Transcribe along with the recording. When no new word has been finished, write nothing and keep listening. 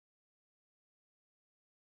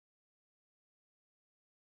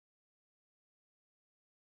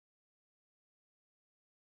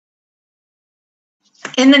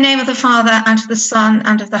In the name of the Father, and of the Son,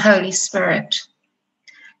 and of the Holy Spirit.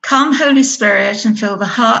 Come, Holy Spirit, and fill the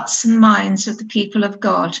hearts and minds of the people of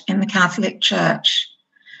God in the Catholic Church,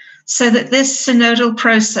 so that this synodal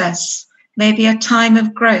process may be a time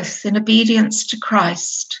of growth in obedience to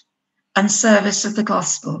Christ and service of the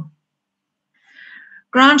gospel.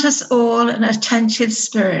 Grant us all an attentive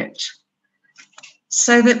spirit,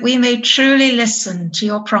 so that we may truly listen to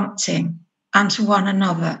your prompting and to one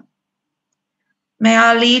another. May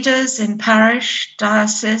our leaders in parish,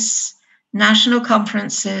 diocese, national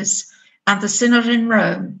conferences, and the Synod in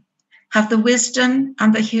Rome have the wisdom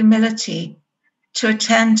and the humility to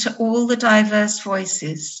attend to all the diverse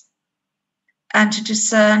voices and to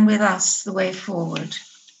discern with us the way forward.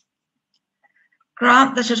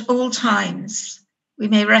 Grant that at all times we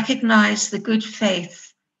may recognize the good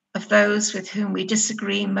faith of those with whom we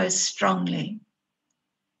disagree most strongly,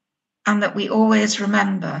 and that we always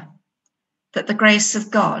remember that the grace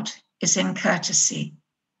of God is in courtesy.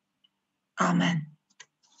 Amen.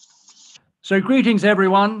 So greetings,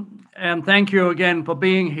 everyone, and thank you again for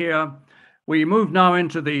being here. We move now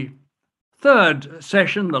into the third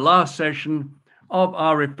session, the last session of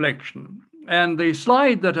our reflection. And the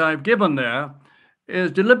slide that I've given there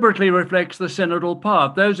deliberately reflects the synodal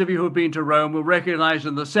path. Those of you who have been to Rome will recognize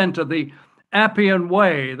in the center the Appian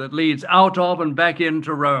Way that leads out of and back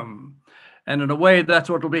into Rome. And in a way, that's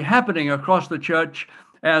what will be happening across the church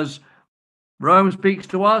as Rome speaks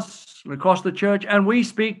to us across the church, and we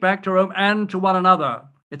speak back to Rome and to one another.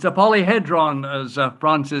 It's a polyhedron, as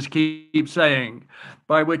Francis keeps saying,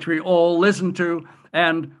 by which we all listen to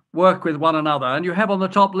and work with one another. And you have on the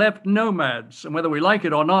top left nomads, and whether we like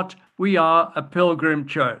it or not, we are a pilgrim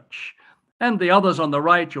church. And the others on the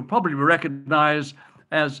right you'll probably recognize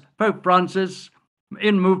as Pope Francis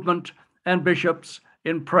in movement and bishops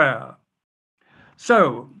in prayer.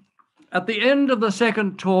 So, at the end of the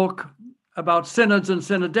second talk about synods and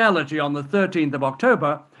synodality on the 13th of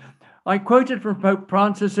October, I quoted from Pope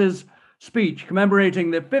Francis's speech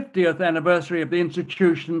commemorating the 50th anniversary of the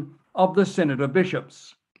institution of the Synod of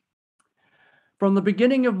Bishops. From the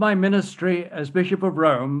beginning of my ministry as Bishop of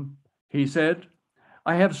Rome, he said,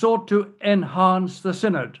 I have sought to enhance the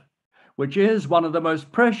Synod, which is one of the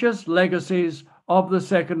most precious legacies of the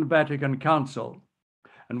Second Vatican Council.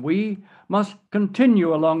 And we must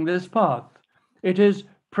continue along this path. It is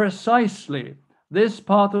precisely this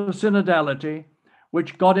path of synodality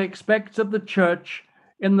which God expects of the church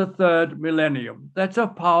in the third millennium. That's a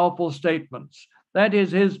powerful statement. That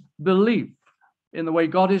is his belief in the way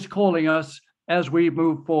God is calling us as we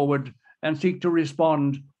move forward and seek to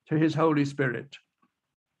respond to his Holy Spirit.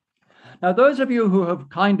 Now, those of you who have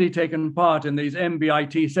kindly taken part in these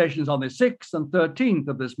MBIT sessions on the 6th and 13th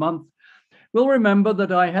of this month will remember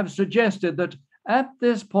that I have suggested that at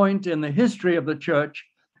this point in the history of the church,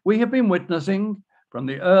 we have been witnessing from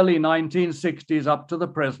the early 1960s up to the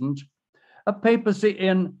present, a papacy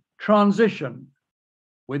in transition.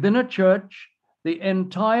 Within a church, the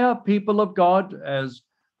entire people of God, as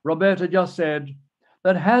Roberta just said,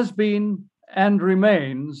 that has been and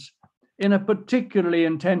remains in a particularly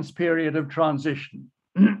intense period of transition.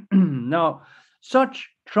 Now, such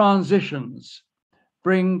transitions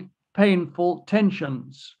bring painful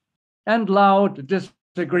tensions and loud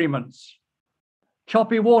disagreements,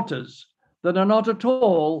 choppy waters that are not at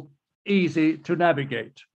all easy to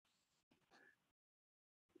navigate.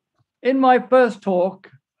 In my first talk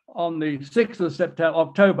on the 6th of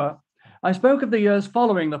October, I spoke of the years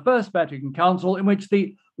following the First Vatican Council in which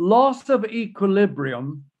the loss of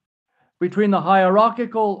equilibrium between the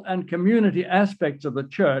hierarchical and community aspects of the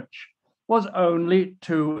church was only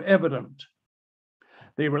too evident.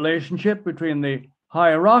 The relationship between the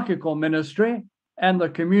hierarchical ministry and the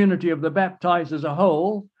community of the baptized as a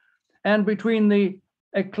whole, and between the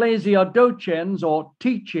ecclesia docens, or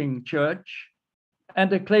teaching church,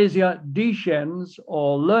 and ecclesia discens,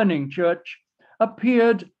 or learning church,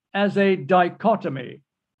 appeared as a dichotomy,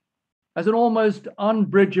 as an almost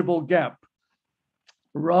unbridgeable gap,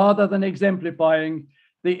 rather than exemplifying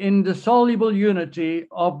the indissoluble unity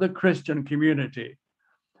of the Christian community.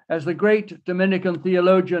 As the great Dominican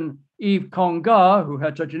theologian Yves Congar, who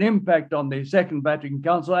had such an impact on the Second Vatican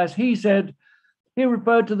Council, as he said, he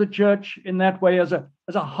referred to the church in that way as a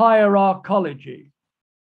hierarchology.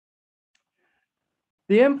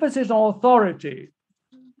 The emphasis on authority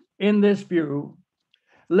in this view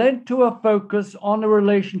led to a focus on a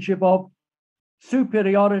relationship of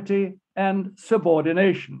superiority and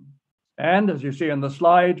subordination. And as you see in the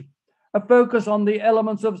slide, a focus on the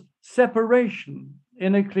elements of separation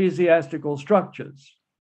in ecclesiastical structures.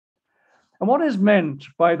 And what is meant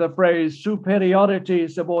by the phrase superiority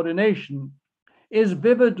subordination is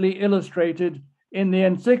vividly illustrated in the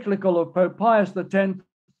encyclical of Pope Pius X,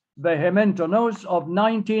 Vehementer Nos of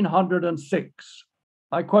 1906.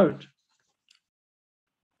 I quote,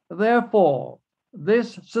 "Therefore,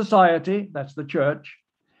 this society," that's the church,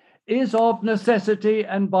 "is of necessity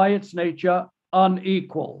and by its nature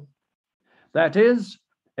unequal. That is,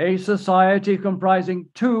 a society comprising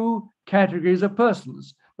two categories of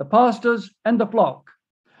persons, the pastors and the flock,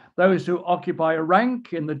 those who occupy a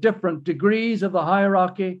rank in the different degrees of the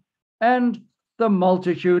hierarchy, and the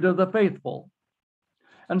multitude of the faithful.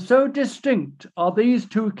 And so distinct are these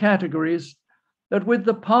two categories that with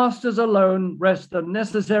the pastors alone rests the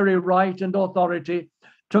necessary right and authority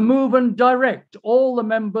to move and direct all the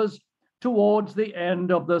members towards the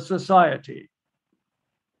end of the society."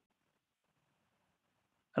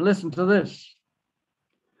 And listen to this.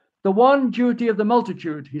 "The one duty of the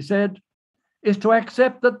multitude," he said, "is to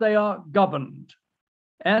accept that they are governed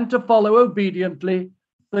and to follow obediently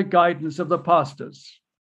the guidance of the pastors."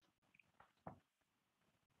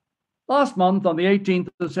 Last month, on the 18th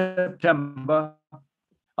of September,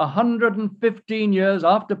 115 years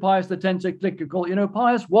after Pius X's encyclical,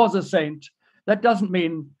 Pius was a saint. That doesn't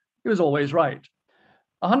mean he was always right.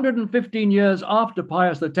 115 years after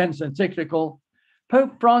Pius X's encyclical,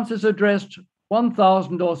 Pope Francis addressed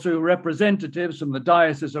 1,000 or so representatives from the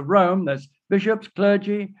Diocese of Rome, that's bishops,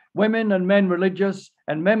 clergy, women and men religious,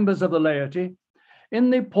 and members of the laity, in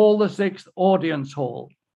the Paul VI audience hall.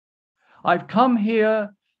 "I've come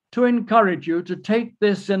here to encourage you to take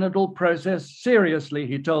this synodal process seriously,"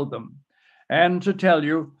 he told them, "and to tell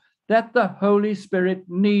you that the Holy Spirit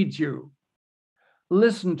needs you.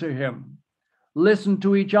 Listen to him. Listen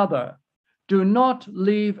to each other. Do not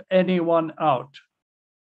leave anyone out."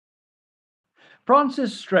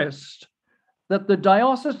 Francis stressed that the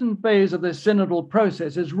diocesan phase of this synodal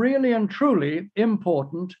process is really and truly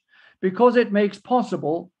important because it makes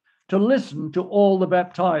possible to listen to all the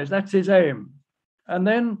baptized. That's his aim. And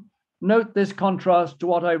then note this contrast to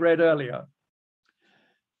what I read earlier.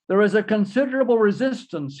 "There is a considerable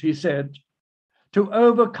resistance," he said, "to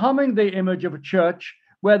overcoming the image of a church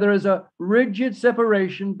where there is a rigid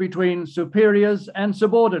separation between superiors and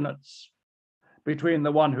subordinates, between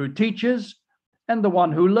the one who teaches and the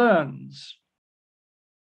one who learns.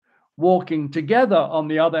 Walking together, on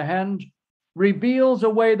the other hand, reveals a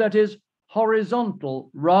way that is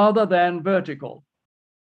horizontal rather than vertical.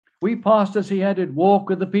 We pastors," he added, "walk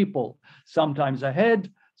with the people, sometimes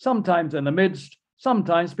ahead, sometimes in the midst,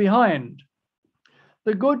 sometimes behind.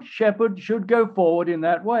 The good shepherd should go forward in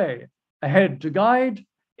that way, ahead to guide,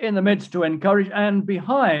 in the midst to encourage, and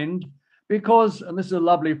behind because," and this is a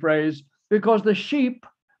lovely phrase, "because the sheep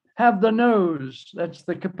have the nose," that's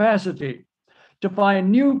the capacity, "to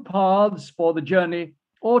find new paths for the journey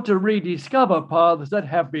or to rediscover paths that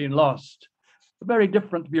have been lost." A very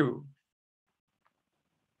different view.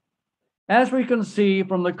 As we can see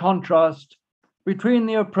from the contrast between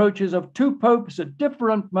the approaches of two popes at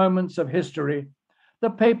different moments of history, the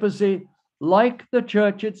papacy, like the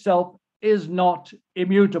church itself, is not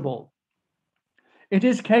immutable. It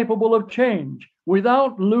is capable of change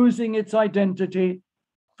without losing its identity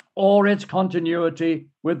or its continuity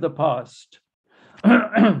with the past.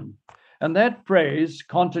 And that phrase,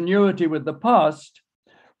 continuity with the past,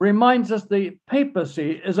 reminds us the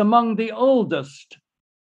papacy is among the oldest,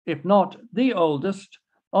 if not the oldest,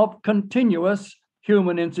 of continuous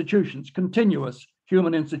human institutions.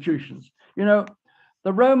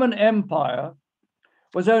 The Roman Empire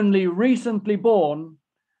was only recently born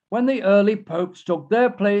when the early popes took their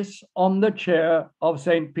place on the chair of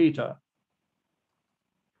St. Peter.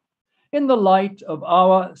 In the light of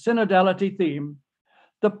our synodality theme,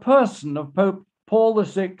 the person of Pope Paul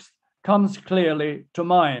VI comes clearly to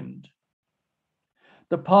mind.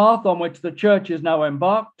 The path on which the Church is now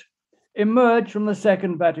embarked emerged from the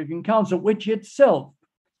Second Vatican Council, which itself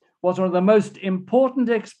was one of the most important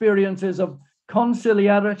experiences of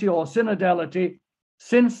conciliarity or synodality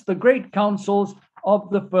since the great councils of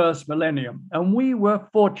the first millennium. And we were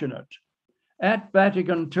fortunate at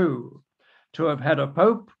Vatican II to have had a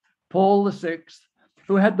Pope, Paul VI,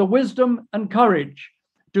 who had the wisdom and courage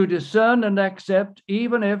to discern and accept,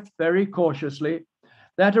 even if very cautiously,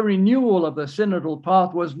 that a renewal of the synodal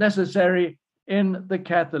path was necessary in the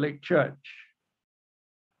Catholic Church.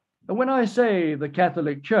 And when I say the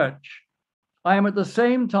Catholic Church, I am at the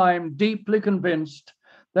same time deeply convinced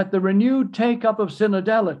that the renewed take-up of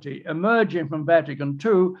synodality emerging from Vatican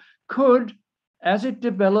II could, as it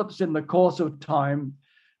develops in the course of time,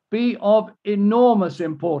 be of enormous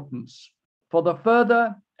importance for the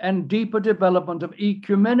further and deeper development of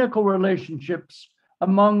ecumenical relationships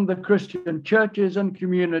among the Christian churches and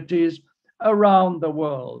communities around the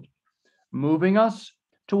world, moving us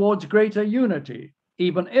towards greater unity,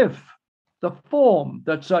 even if the form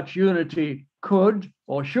that such unity could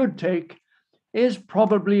or should take is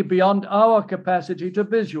probably beyond our capacity to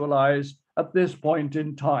visualize at this point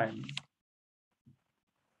in time.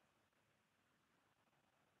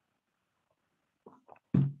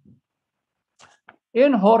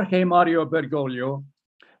 In Jorge Mario Bergoglio,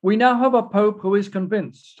 we now have a Pope who is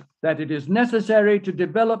convinced that it is necessary to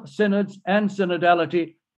develop synods and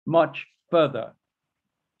synodality much further.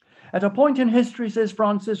 At a point in history, says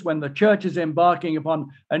Francis, when the Church is embarking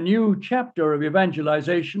upon a new chapter of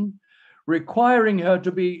evangelization, requiring her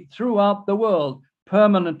to be throughout the world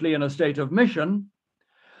permanently in a state of mission,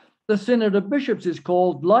 the Synod of Bishops is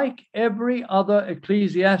called, like every other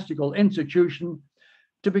ecclesiastical institution,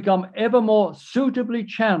 to become ever more suitably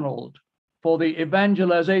channeled for the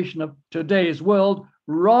evangelization of today's world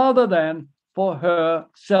rather than for her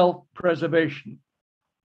self-preservation.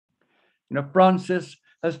 Francis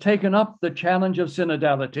has taken up the challenge of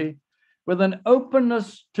synodality with an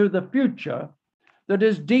openness to the future that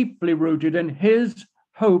is deeply rooted in his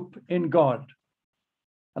hope in God.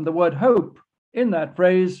 And the word hope in that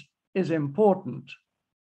phrase is important.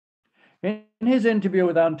 In his interview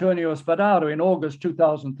with Antonio Spadaro in August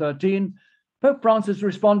 2013, Pope Francis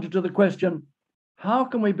responded to the question, how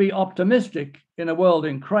can we be optimistic in a world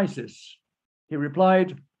in crisis? He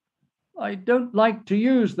replied, I don't like to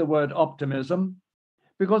use the word optimism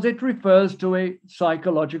because it refers to a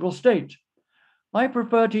psychological state. I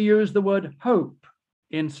prefer to use the word hope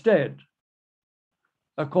instead,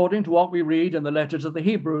 according to what we read in the letter to the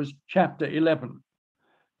Hebrews, chapter 11.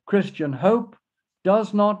 Christian hope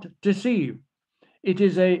does not deceive. It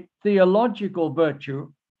is a theological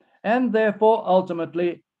virtue and therefore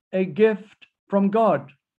ultimately a gift from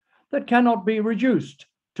God that cannot be reduced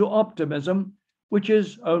to optimism, which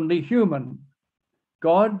is only human.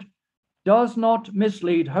 God does not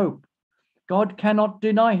mislead hope. God cannot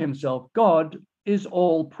deny himself. God is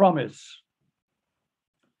all promise.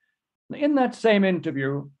 In that same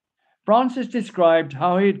interview, Francis described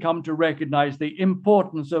how he had come to recognize the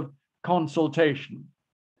importance of consultation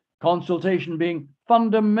being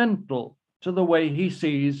fundamental to the way he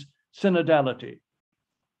sees synodality.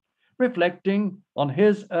 Reflecting on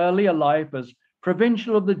his earlier life as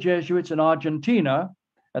provincial of the Jesuits in Argentina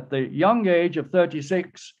at the young age of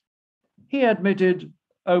 36, he admitted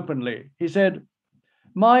openly, he said,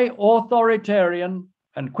 my authoritarian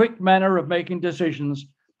and quick manner of making decisions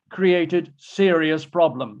created serious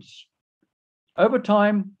problems. Over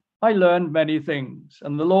time, I learned many things,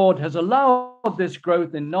 and the Lord has allowed this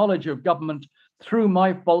growth in knowledge of government through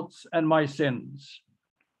my faults and my sins.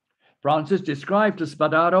 Francis described to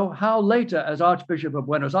Spadaro how later, as Archbishop of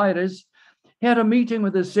Buenos Aires, he had a meeting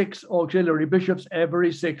with his 6 auxiliary bishops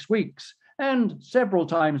every 6 weeks and several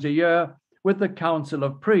times a year with the Council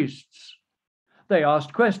of Priests. They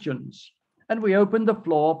asked questions, and we opened the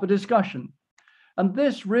floor for discussion. And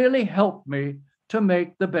this really helped me to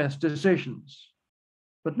make the best decisions.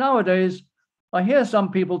 But nowadays, I hear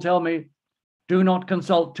some people tell me, do not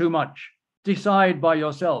consult too much, decide by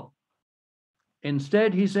yourself.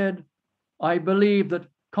 Instead, he said, I believe that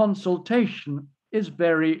consultation is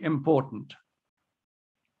very important.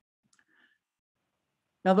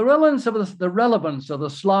 Now, the relevance of the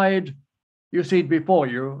slide you see before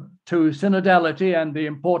you to synodality and the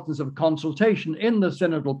importance of consultation in the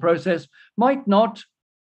synodal process might not,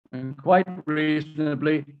 and quite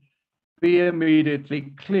reasonably, be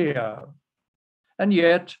immediately clear. And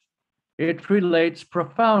yet, it relates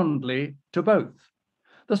profoundly to both.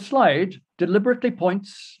 The slide deliberately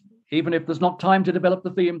points, even if there's not time to develop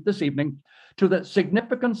the theme this evening, to the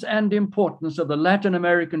significance and importance of the Latin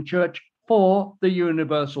American Church for the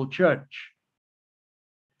universal Church,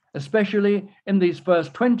 especially in these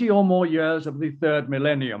first 20 or more years of the third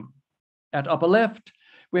millennium. At upper left,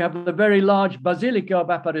 we have the very large Basilica of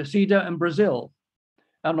Aparecida in Brazil.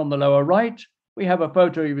 And on the lower right, we have a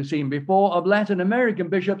photo you've seen before of Latin American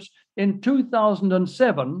bishops in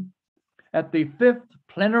 2007 at the 5th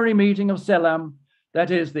plenary meeting of CELAM,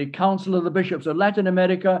 that is the Council of the Bishops of Latin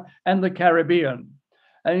America and the Caribbean.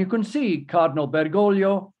 And you can see Cardinal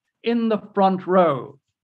Bergoglio in the front row,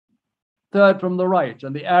 third from the right,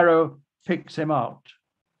 and the arrow picks him out.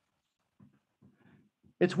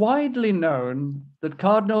 It's widely known that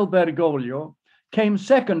Cardinal Bergoglio came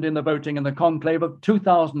second in the voting in the conclave of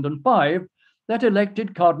 2005 that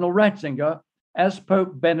elected Cardinal Ratzinger as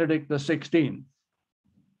Pope Benedict XVI.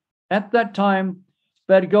 At that time,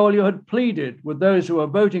 Bergoglio had pleaded with those who were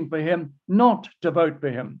voting for him not to vote for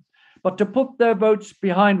him, but to put their votes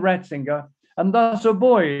behind Ratzinger and thus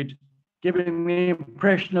avoid giving the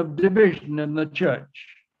impression of division in the church.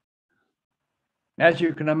 As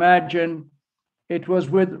you can imagine, it was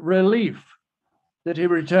with relief that he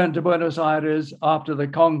returned to Buenos Aires after the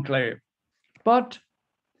conclave. But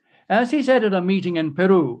as he said at a meeting in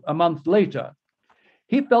Peru a month later,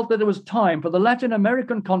 he felt that it was time for the Latin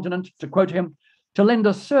American continent, to quote him, to lend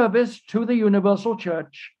a service to the universal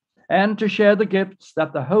church and to share the gifts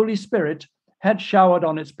that the Holy Spirit had showered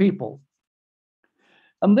on its people.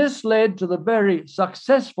 And this led to the very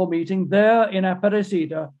successful meeting there in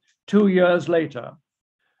Aparecida 2 years later,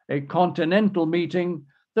 a continental meeting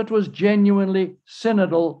that was genuinely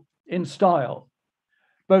synodal in style,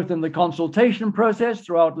 both in the consultation process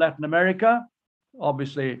throughout Latin America,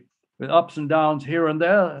 obviously with ups and downs here and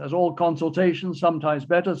there, as all consultations, sometimes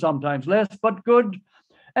better, sometimes less, but good,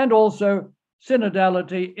 and also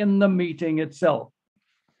synodality in the meeting itself.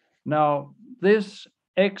 Now, this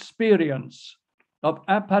experience of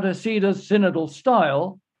Aparecida's synodal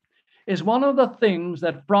style is one of the things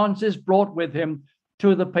that Francis brought with him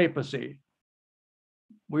to the papacy.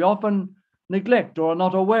 We often neglect or are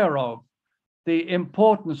not aware of the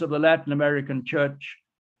importance of the Latin American church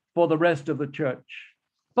for the rest of the church.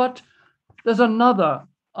 But there's another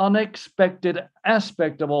unexpected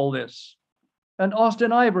aspect of all this, and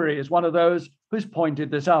Austin Ivory is one of those who's pointed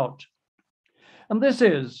this out. And this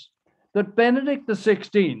is that Benedict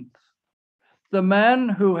XVI, the man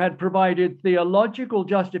who had provided theological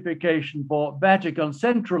justification for Vatican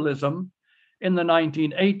centralism in the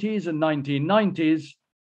 1980s and 1990s,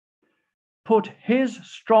 put his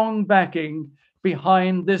strong backing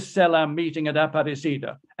behind this Selam meeting at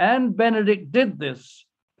Aparecida. And Benedict did this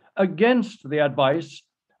against the advice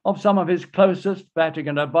of some of his closest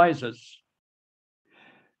Vatican advisors.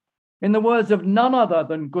 In the words of none other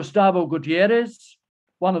than Gustavo Gutierrez,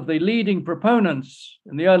 one of the leading proponents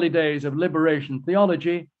in the early days of liberation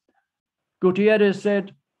theology, Gutierrez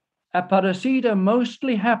said, Aparecida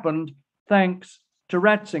mostly happened thanks to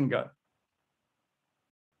Ratzinger.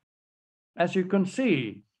 As you can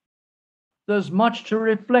see, there's much to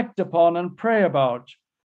reflect upon and pray about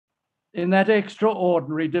in that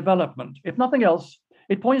extraordinary development. If nothing else,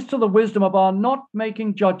 it points to the wisdom of our not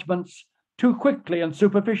making judgments too quickly and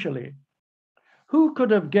superficially. Who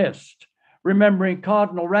could have guessed, remembering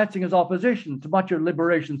Cardinal Ratzinger's opposition to much of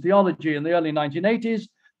liberation theology in the early 1980s,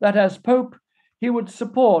 that as Pope, he would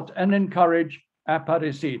support and encourage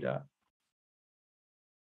Aparecida.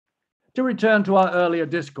 To return to our earlier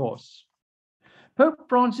discourse, Pope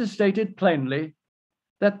Francis stated plainly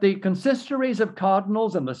that the consistories of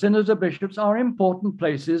cardinals and the synods of bishops are important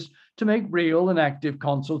places to make real and active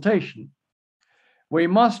consultation. We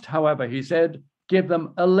must, however, he said, give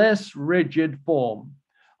them a less rigid form.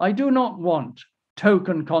 I do not want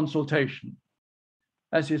token consultation.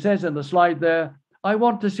 As he says in the slide there, I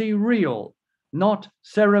want to see real, not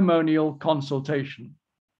ceremonial consultation.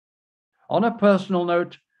 On a personal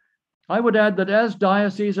note, I would add that as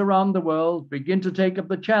dioceses around the world begin to take up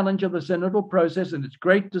the challenge of the synodal process, and it's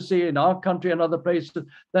great to see in our country and other places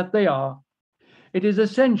that they are, it is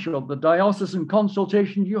essential that diocesan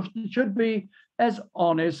consultation should be as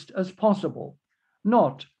honest as possible,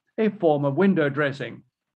 not a form of window dressing.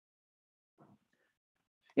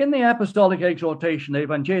 In the Apostolic Exhortation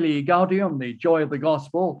Evangelii Gaudium, the Joy of the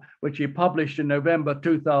Gospel, which he published in November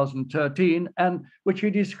 2013, and which he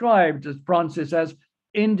described as Francis as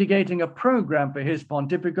indicating a program for his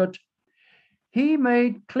pontificate, he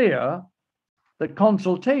made clear that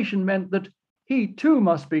consultation meant that he too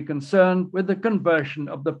must be concerned with the conversion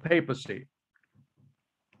of the papacy.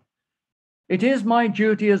 It is my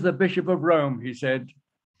duty as the Bishop of Rome, he said,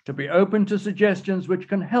 to be open to suggestions which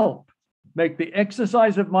can help make the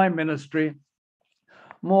exercise of my ministry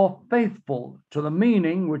more faithful to the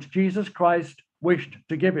meaning which Jesus Christ wished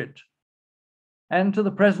to give it, and to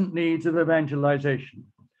the present needs of evangelization.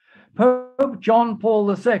 Pope John Paul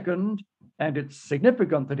II, and it's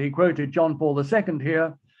significant that he quoted John Paul II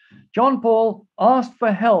here, John Paul asked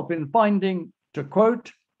for help in finding, to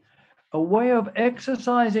quote, a way of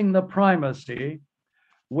exercising the primacy,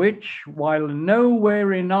 which, while nowhere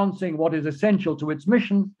renouncing what is essential to its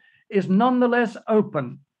mission, is nonetheless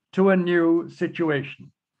open to a new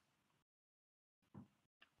situation.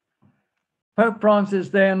 Pope Francis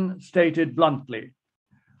then stated bluntly,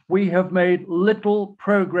 we have made little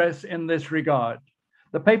progress in this regard.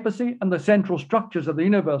 The papacy and the central structures of the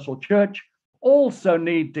universal church also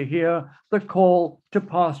need to hear the call to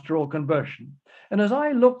pastoral conversion. And as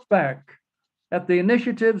I look back at the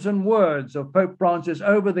initiatives and words of Pope Francis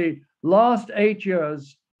over the last 8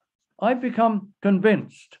 years, I've become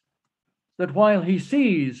convinced that while he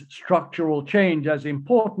sees structural change as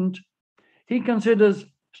important, he considers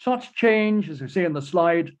such change, as we see in the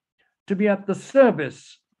slide, to be at the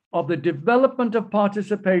service of the development of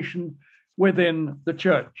participation within the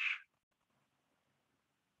church.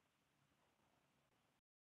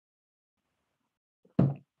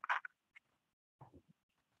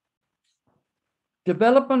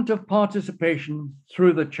 Development of participation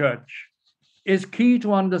through the church is key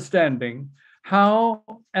to understanding how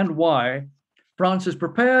and why Francis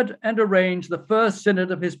prepared and arranged the first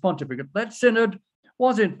synod of his pontificate. That synod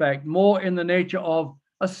was, in fact, more in the nature of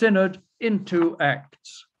a synod in 2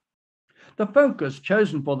 acts. The focus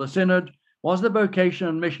chosen for the synod was the vocation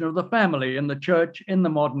and mission of the family in the church in the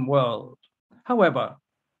modern world. However,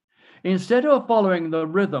 instead of following the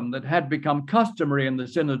rhythm that had become customary in the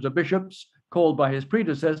synods of bishops called by his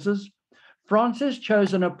predecessors, Francis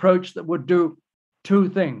chose an approach that would do 2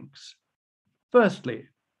 things. Firstly,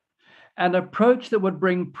 an approach that would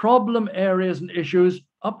bring problem areas and issues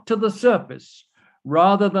up to the surface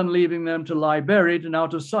rather than leaving them to lie buried and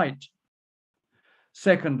out of sight.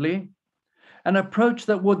 Secondly, an approach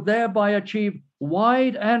that would thereby achieve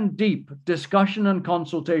wide and deep discussion and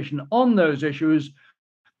consultation on those issues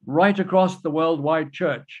right across the worldwide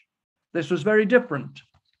church. This was very different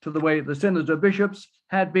to the way the synods of bishops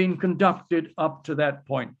had been conducted up to that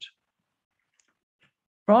point.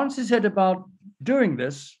 Francis set about doing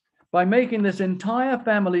this by making this entire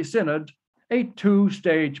family synod a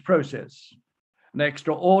 2-stage process: an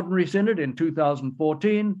extraordinary synod in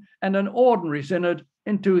 2014 and an ordinary synod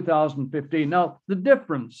in 2015. Now, the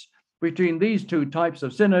difference between these 2 types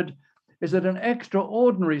of synod is that an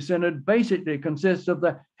extraordinary synod basically consists of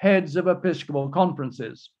the heads of episcopal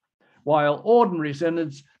conferences, while ordinary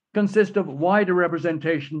synods consist of wider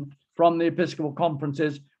representation from the episcopal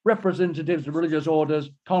conferences, representatives of religious orders,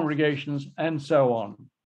 congregations, and so on.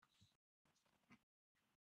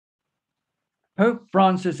 Pope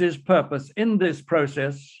Francis's purpose in this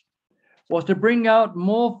process was to bring out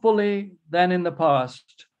more fully than in the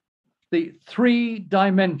past the 3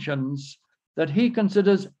 dimensions that he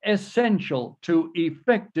considers essential to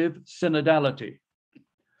effective synodality: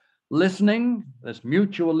 listening, that's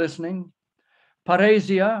mutual listening;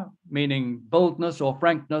 paresia, meaning boldness or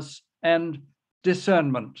frankness; and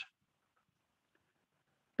discernment.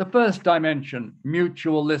 The first dimension,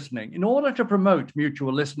 mutual listening. In order to promote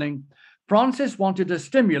mutual listening, Francis wanted to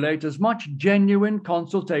stimulate as much genuine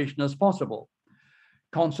consultation as possible.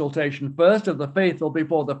 Consultation first of the faithful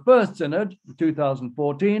before the first synod in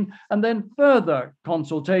 2014, and then further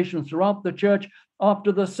consultation throughout the church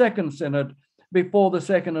after the second synod, before the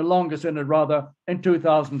second and longer synod rather, in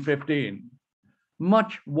 2015.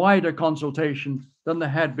 Much wider consultation than there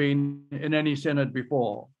had been in any synod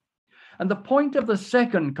before. And the point of the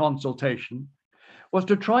second consultation was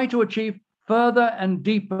to try to achieve further and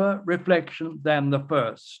deeper reflection than the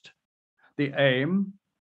first. The aim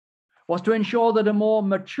was to ensure that a more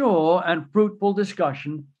mature and fruitful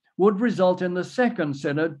discussion would result in the second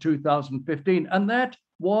synod, 2015, and that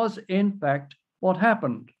was, in fact, what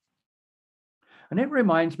happened. And it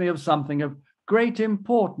reminds me of something of great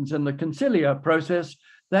importance in the conciliar process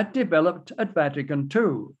that developed at Vatican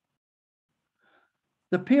II.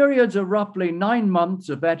 The periods of roughly 9 months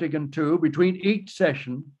of Vatican II between each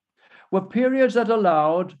session were periods that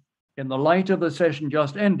allowed, in the light of the session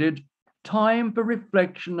just ended, time for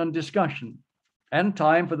reflection and discussion, and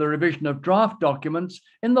time for the revision of draft documents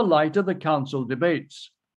in the light of the council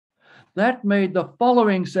debates. That made the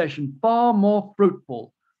following session far more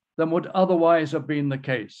fruitful than would otherwise have been the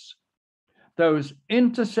case. Those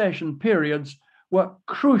intercession periods were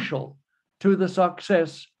crucial to the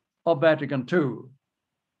success of Vatican II.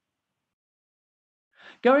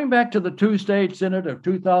 Going back to the 2-stage synod of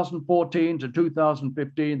 2014 to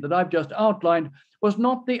 2015 that I've just outlined was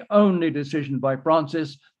not the only decision by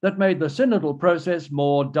Francis that made the synodal process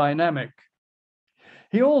more dynamic.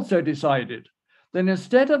 He also decided that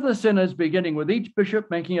instead of the synods beginning with each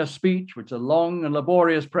bishop making a speech, which is a long and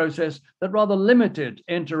laborious process that rather limited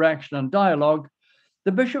interaction and dialogue,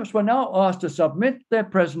 the bishops were now asked to submit their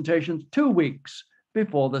presentations 2 weeks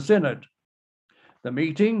before the synod. The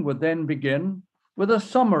meeting would then begin with a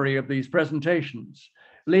summary of these presentations,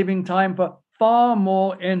 leaving time for far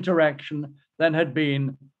more interaction than had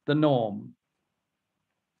been the norm.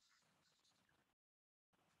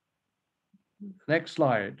 Next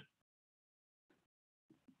slide.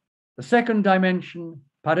 The second dimension,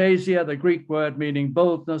 paresia, the Greek word meaning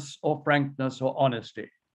boldness or frankness or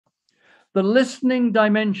honesty. The listening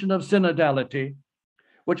dimension of synodality,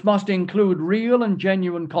 which must include real and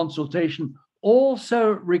genuine consultation, also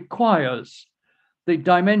requires the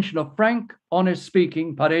dimension of frank, honest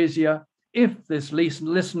speaking, paresia, if this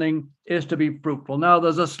listening is to be fruitful. Now,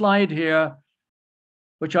 there's a slide here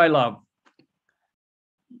which I love.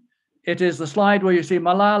 It is the slide where you see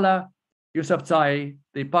Malala Yousafzai,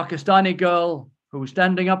 the Pakistani girl who was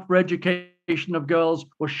standing up for education of girls,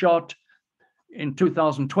 was shot in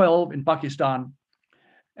 2012 in Pakistan.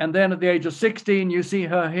 And then at the age of 16, you see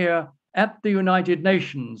her here at the United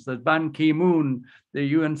Nations. There's Ban Ki-moon, the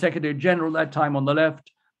UN Secretary General at that time on the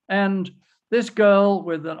left. And this girl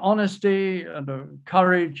with an honesty and a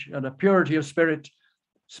courage and a purity of spirit,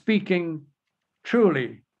 speaking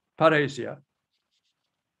truly parousia.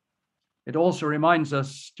 It also reminds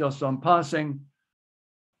us, just on passing,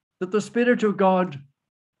 that the Spirit of God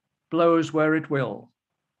blows where it will.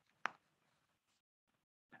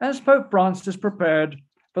 As Pope Francis prepared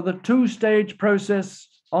for the two-stage process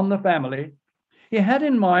on the family, he had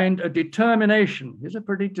in mind a determination, he's a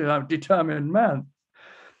pretty determined man,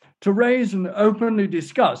 to raise and openly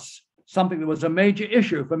discuss something that was a major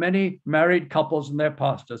issue for many married couples and their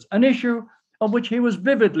pastors, an issue of which he was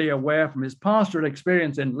vividly aware from his pastoral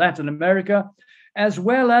experience in Latin America, as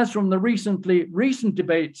well as from the recent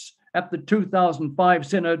debates at the 2005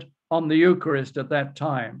 Synod on the Eucharist at that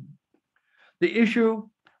time. The issue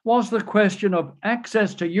was the question of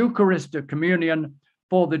access to Eucharistic communion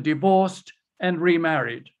for the divorced and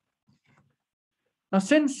remarried. Now,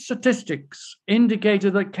 since statistics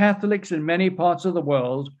indicated that Catholics in many parts of the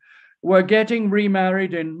world were getting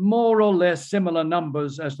remarried in more or less similar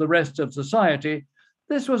numbers as the rest of society,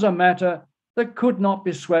 this was a matter that could not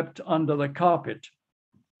be swept under the carpet.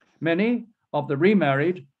 Many of the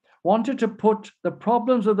remarried wanted to put the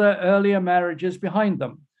problems of their earlier marriages behind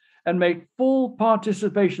them and make full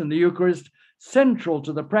participation in the Eucharist central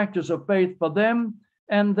to the practice of faith for them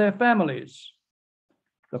and their families.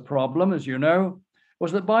 The problem, as you know,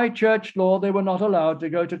 was that by church law, they were not allowed to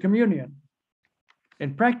go to communion.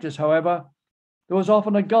 In practice, however, there was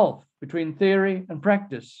often a gulf between theory and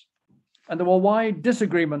practice, and there were wide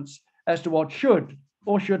disagreements as to what should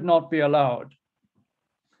or should not be allowed.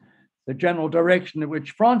 The general direction in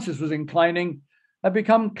which Francis was inclining had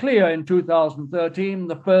become clear in 2013,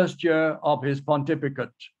 the first year of his pontificate.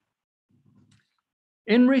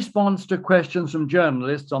 In response to questions from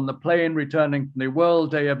journalists on the plane returning from the World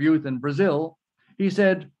Day of Youth in Brazil, he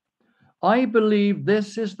said, "I believe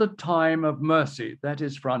this is the time of mercy." That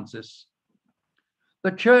is Francis.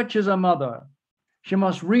 The church is a mother. She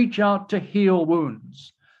must reach out to heal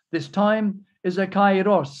wounds. This time is a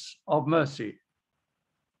kairos of mercy.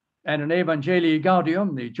 And in Evangelii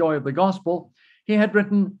Gaudium, the joy of the gospel, he had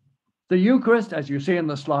written, "The Eucharist," as you see in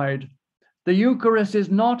the slide, "the Eucharist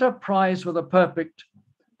is not a prize for the perfect,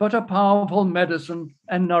 but a powerful medicine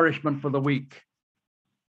and nourishment for the weak."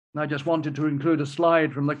 And I just wanted to include a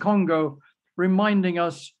slide from the Congo reminding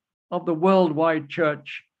us of the worldwide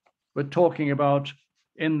church we're talking about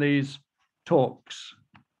in these talks.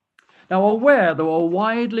 Now, aware there were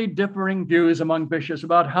widely differing views among bishops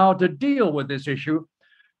about how to deal with this issue,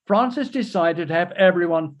 Francis decided to have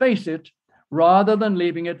everyone face it rather than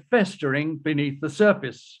leaving it festering beneath the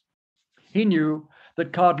surface. He knew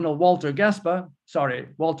that Cardinal Walter Kasper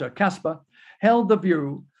held the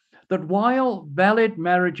view that while valid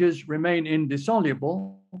marriages remain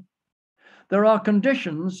indissoluble, there are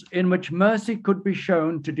conditions in which mercy could be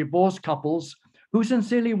shown to divorced couples who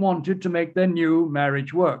sincerely wanted to make their new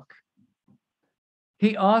marriage work.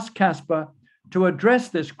 He asked Kasper to address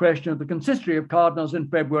this question at the Consistory of Cardinals in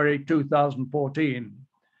February 2014.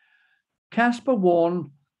 Kasper warned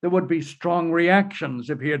there would be strong reactions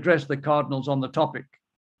if he addressed the cardinals on the topic.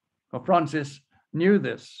 Well, Francis knew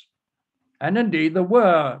this. And indeed, there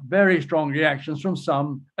were very strong reactions from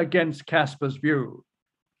some against Kasper's view.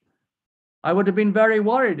 "I would have been very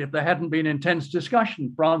worried if there hadn't been intense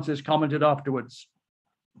discussion," Francis commented afterwards.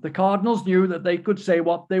 "The cardinals knew that they could say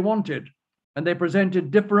what they wanted, and they presented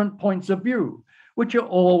different points of view, which are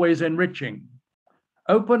always enriching.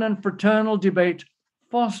 Open and fraternal debate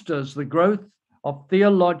fosters the growth of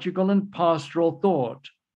theological and pastoral thought."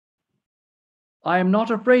 "I am not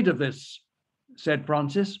afraid of this," said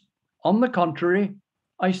Francis. "On the contrary,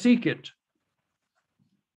 I seek it."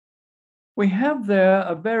 We have there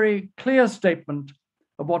a very clear statement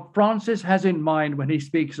of what Francis has in mind when he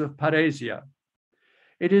speaks of parousia.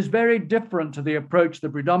 It is very different to the approach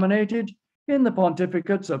that predominated in the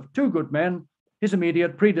pontificates of two good men, his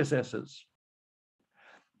immediate predecessors.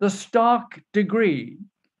 The stark degree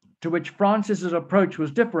to which Francis's approach was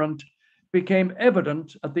different became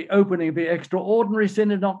evident at the opening of the Extraordinary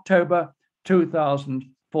Synod in October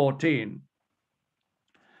 2014.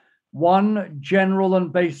 "One general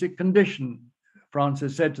and basic condition,"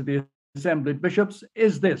 Francis said to the assembled bishops,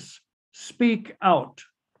 "is this: speak out.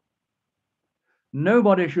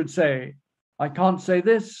 Nobody should say, I can't say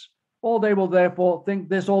this, or they will therefore think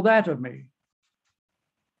this or that of me.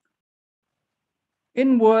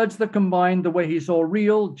 In words that combined the way he saw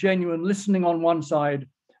real, genuine listening on one side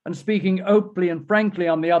and speaking openly and frankly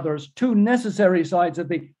on the other as two necessary sides of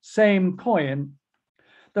the same coin,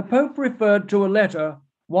 the Pope referred to a letter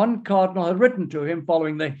one cardinal had written to him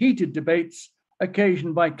following the heated debates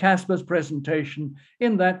occasioned by Casper's presentation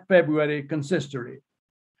in that February consistory.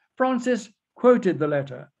 Francis quoted the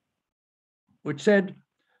letter, which said,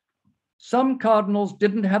 "Some cardinals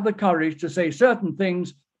didn't have the courage to say certain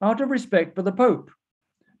things out of respect for the Pope,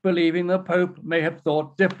 believing the Pope may have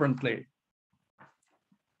thought differently."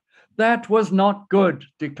 That was not good,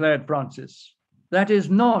 declared Francis. That is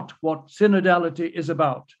not what synodality is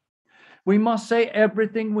about. We must say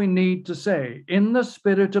everything we need to say in the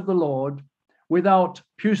Spirit of the Lord, without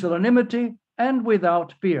pusillanimity and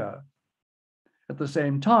without fear. At the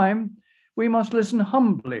same time, we must listen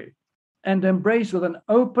humbly and embrace with an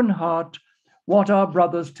open heart what our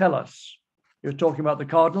brothers tell us. You're talking about the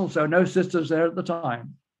cardinal, so no sisters there at the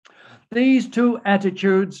time. These two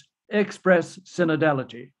attitudes express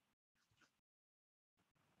synodality.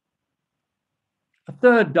 A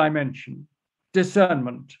third dimension,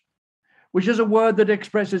 discernment, which is a word that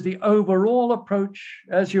expresses the overall approach,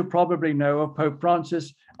 as you probably know, of Pope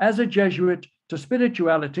Francis as a Jesuit to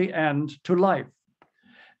spirituality and to life.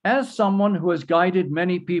 As someone who has guided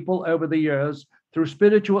many people over the years through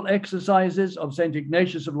spiritual exercises of St.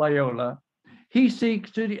 Ignatius of Loyola, he seeks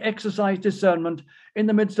to exercise discernment in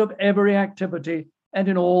the midst of every activity and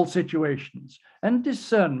in all situations. And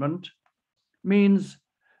discernment means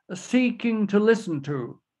seeking to listen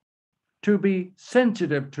to be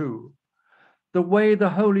sensitive to the way the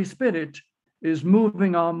Holy Spirit is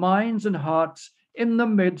moving our minds and hearts in the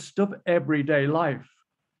midst of everyday life.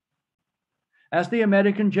 As the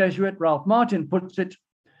American Jesuit Ralph Martin puts it,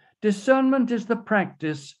 discernment is the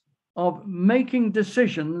practice of making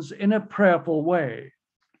decisions in a prayerful way,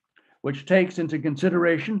 which takes into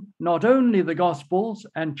consideration not only the Gospels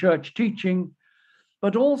and church teaching,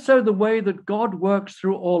 but also the way that God works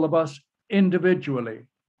through all of us individually.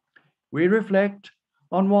 We reflect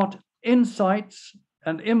on what insights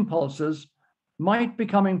and impulses might be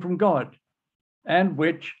coming from God and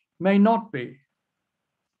which may not be.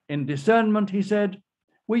 In discernment, he said,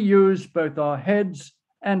 we use both our heads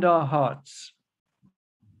and our hearts.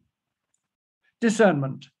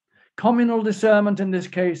 Discernment. Communal discernment in this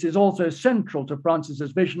case is also central to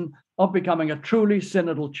Francis's vision of becoming a truly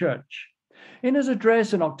synodal church. In his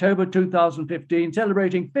address in October 2015,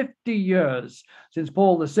 celebrating 50 years since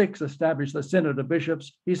Paul VI established the Synod of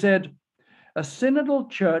Bishops, he said, "A synodal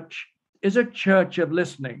church is a church of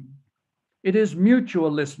listening. It is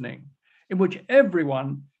mutual listening, in which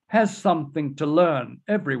everyone has something to learn,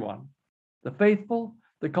 everyone. The faithful,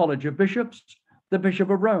 the College of Bishops, the Bishop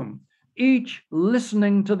of Rome, each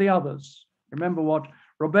listening to the others." Remember what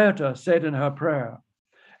Roberta said in her prayer.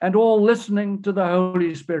 "And all listening to the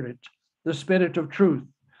Holy Spirit, the Spirit of truth,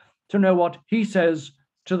 to know what he says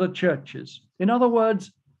to the churches." In other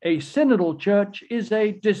words, a synodal church is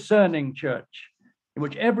a discerning church in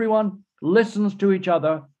which everyone listens to each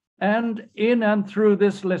other and in and through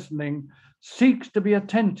this listening seeks to be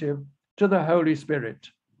attentive to the Holy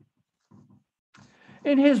Spirit.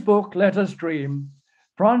 In his book, Let Us Dream,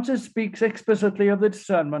 Francis speaks explicitly of the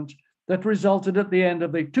discernment that resulted at the end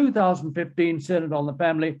of the 2015 Synod on the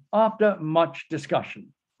Family after much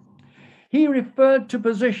discussion. He referred to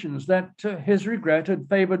positions that, to his regret, had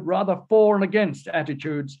favored rather for and against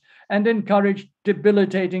attitudes and encouraged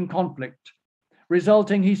debilitating conflict,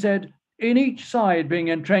 resulting, he said, in each side being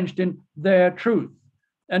entrenched in their truth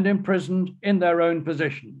and imprisoned in their own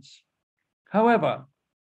positions. However,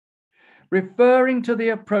 referring to the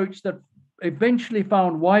approach that eventually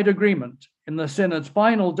found wide agreement in the Synod's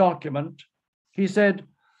final document, he said,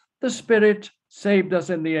 "The Spirit saved us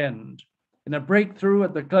in the end, in a breakthrough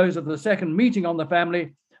at the close of the second meeting on the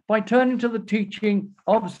family, by turning to the teaching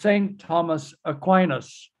of St. Thomas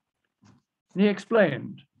Aquinas." And he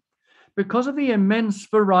explained, because of the immense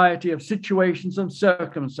variety of situations and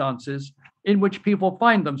circumstances in which people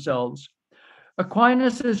find themselves,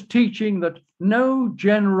 Aquinas is teaching that no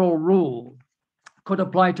general rule could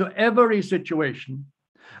apply to every situation,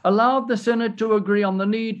 allowed the Synod to agree on the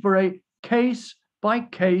need for a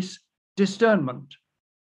case-by-case discernment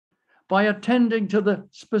by attending to the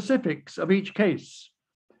specifics of each case,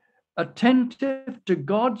 attentive to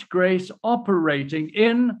God's grace operating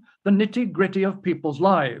in the nitty-gritty of people's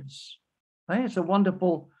lives. It's a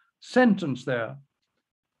wonderful sentence there.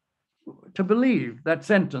 To believe that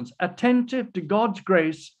sentence, attentive to God's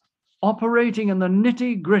grace operating in the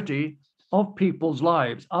nitty-gritty of people's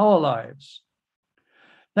lives, our lives.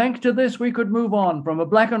 Thanks to this, we could move on from a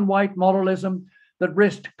black and white moralism that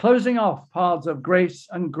risked closing off paths of grace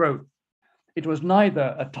and growth. It was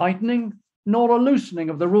neither a tightening nor a loosening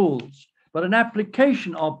of the rules, but an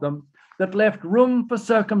application of them that left room for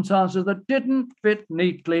circumstances that didn't fit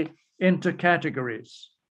neatly into categories.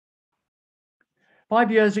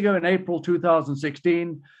 5 years ago, in April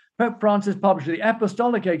 2016, Pope Francis published the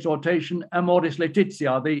Apostolic Exhortation Amoris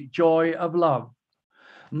Laetitia, the Joy of Love.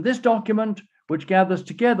 And this document, which gathers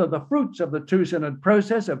together the fruits of the two-synod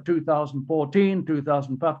process of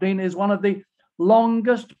 2014-2015, is one of the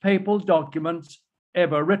longest papal documents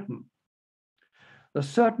ever written. There's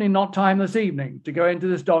certainly not time this evening to go into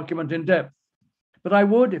this document in depth, but I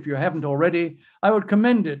would, if you haven't already, I would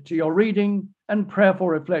commend it to your reading and prayerful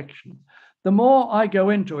reflection. The more I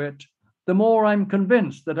go into it, the more I'm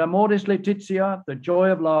convinced that Amoris Laetitia, the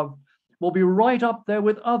Joy of Love, will be right up there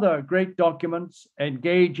with other great documents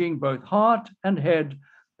engaging both heart and head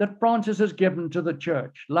that Francis has given to the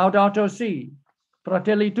Church. Laudato Si,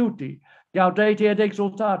 Fratelli Tutti, Gaudete et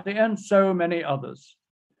Exultate, and so many others.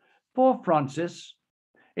 For Francis,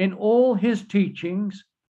 in all his teachings,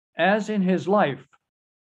 as in his life,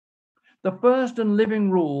 the first and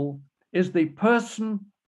living rule is the person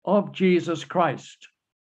of Jesus Christ.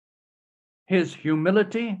 His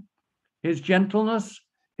humility, his gentleness,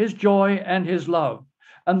 his joy, and his love.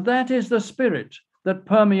 And that is the spirit that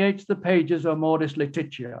permeates the pages of Amoris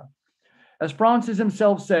Laetitia. As Francis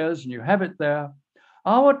himself says, and you have it there,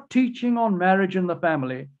 our teaching on marriage and the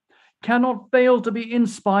family cannot fail to be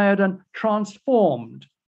inspired and transformed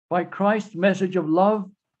by Christ's message of love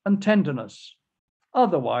and tenderness.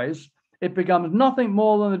 Otherwise, it becomes nothing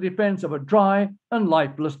more than the defense of a dry and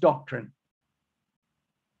lifeless doctrine.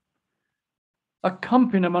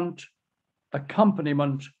 Accompaniment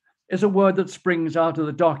is a word that springs out of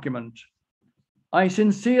the document. I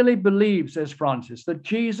sincerely believe, says Francis, that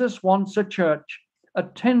Jesus wants a church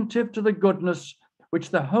attentive to the goodness which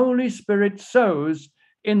the Holy Spirit sows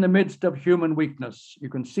in the midst of human weakness. You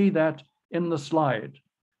can see that in the slide.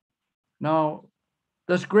 Now,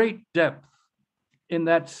 there's great depth in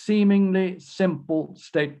that seemingly simple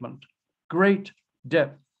statement. Great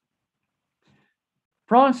depth.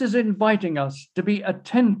 Francis is inviting us to be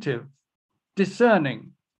attentive,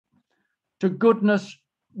 discerning to goodness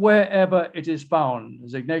wherever it is found.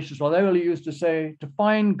 As Ignatius Loyola used to say, to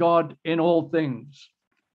find God in all things.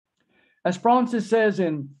 As Francis says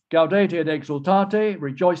in Gaudete et Exultate,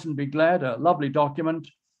 Rejoice and Be Glad, a lovely document,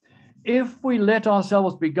 if we let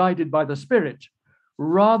ourselves be guided by the Spirit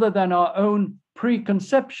rather than our own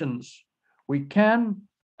preconceptions, we can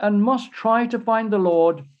and must try to find the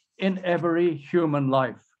Lord in every human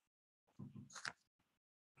life.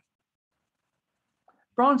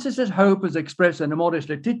 Francis's hope, as expressed in Amoris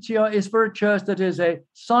Laetitia, is for a church that is a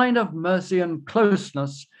sign of mercy and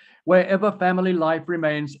closeness wherever family life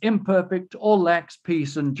remains imperfect or lacks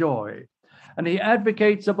peace and joy. And he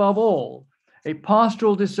advocates, above all, a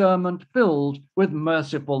pastoral discernment filled with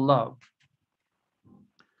merciful love.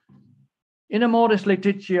 In Amoris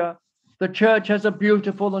Laetitia, the church has a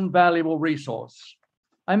beautiful and valuable resource.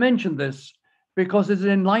 I mention this because it is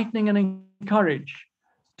enlightening and encouraging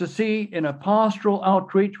to see in a pastoral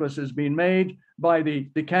outreach which has been made by the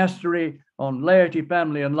Dicastery on Laity,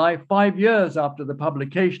 Family and Life 5 years after the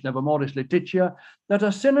publication of Amoris Laetitia, that a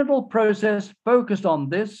synodal process focused on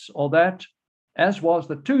this or that, as was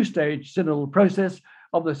the two-stage synodal process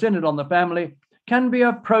of the Synod on the Family, can be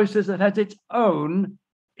a process that has its own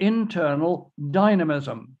internal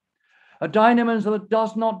dynamism. A dynamism that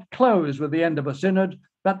does not close with the end of a synod,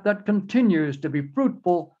 but that continues to be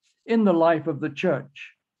fruitful in the life of the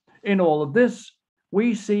church. In all of this,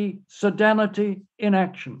 we see synodality in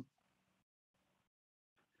action.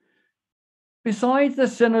 Besides the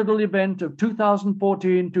synodal event of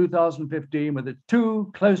 2014-2015, with its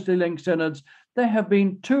two closely linked synods, there have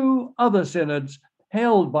been two other synods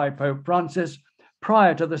held by Pope Francis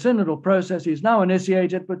prior to the synodal process he's now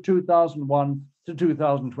initiated for 2001 to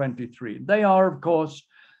 2023. They are, of course,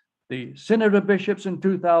 the Synod of Bishops in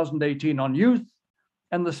 2018 on youth,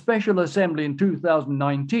 and the Special Assembly in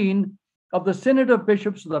 2019 of the Synod of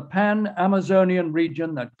Bishops of the Pan-Amazonian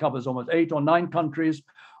region that covers almost 8 or 9 countries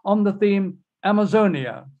on the theme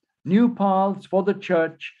Amazonia, New Paths for the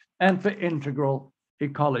Church and for Integral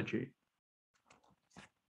Ecology.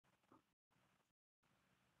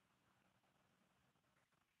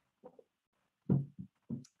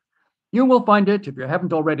 You will find it, if you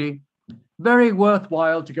haven't already, very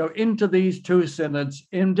worthwhile to go into these two synods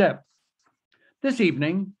in depth. This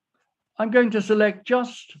evening, I'm going to select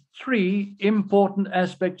just 3 important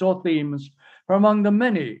aspects or themes from among the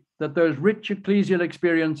many that those rich ecclesial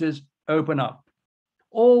experiences open up.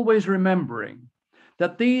 always remembering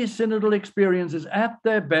that these synodal experiences at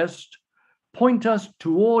their best point us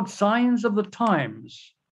towards signs of the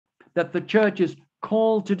times that the Church is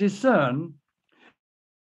called to discern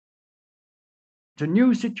to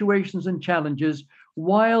new situations and challenges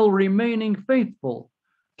while remaining faithful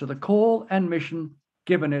to the call and mission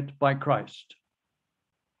given it by Christ.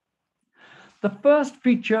 The first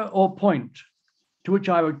feature or point to which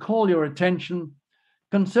I would call your attention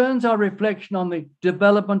concerns our reflection on the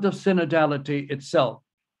development of synodality itself.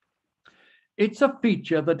 It's a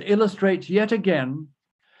feature that illustrates yet again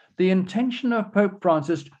the intention of Pope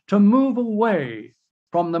Francis to move away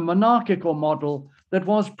from the monarchical model that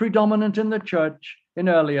was predominant in the Church in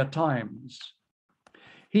earlier times.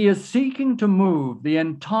 He is seeking to move the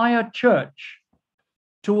entire Church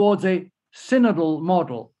towards a synodal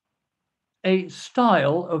model, a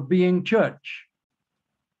style of being Church,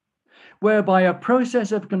 whereby a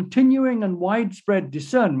process of continuing and widespread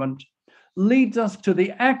discernment leads us to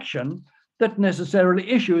the action that necessarily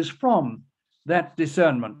issues from that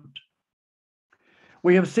discernment.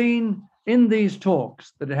 We have seen in these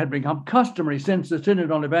talks that it had become customary since the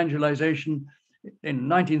Synod on Evangelization in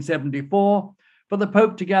 1974 for the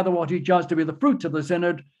Pope to gather what he judged to be the fruits of the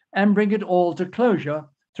Synod and bring it all to closure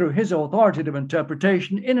through his authoritative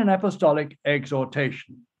interpretation in an apostolic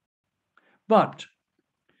exhortation. But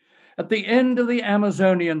at the end of the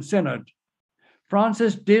Amazonian Synod,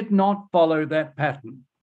 Francis did not follow that pattern.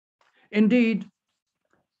 Indeed,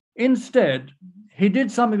 instead, he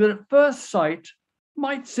did something that at first sight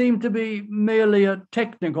might seem to be merely a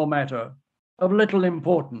technical matter of little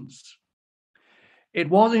importance. It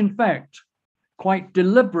was, in fact, quite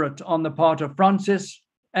deliberate on the part of Francis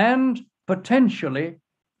and potentially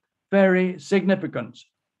very significant.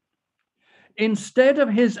 Instead of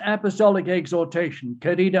his apostolic exhortation,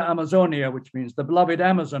 Querida Amazonia, which means the beloved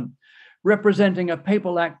Amazon, representing a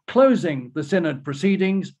papal act closing the synod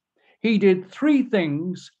proceedings, he did three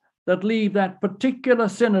things that leave that particular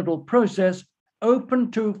synodal process open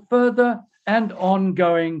to further and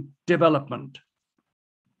ongoing development.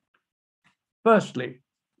 Firstly,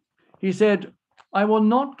 he said, I will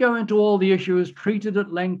not go into all the issues treated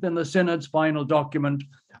at length in the synod's final document,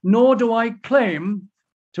 nor do I claim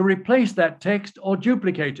to replace that text or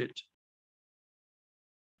duplicate it.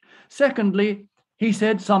 Secondly, he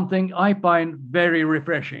said something I find very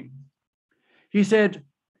refreshing. He said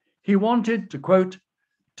he wanted to, quote,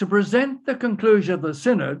 to present the conclusion of the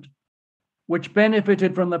synod, which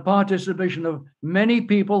benefited from the participation of many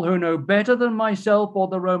people who know better than myself or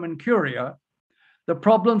the Roman Curia the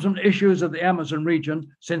problems and issues of the Amazon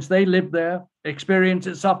region, since they live there, experience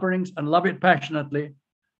its sufferings, and love it passionately.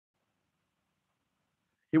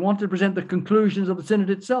 He wanted to present the conclusions of the synod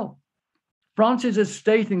itself. Francis is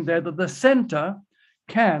stating there that the center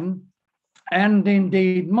can, and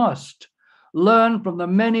indeed must, learn from the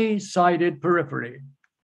many-sided periphery.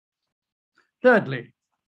 Thirdly,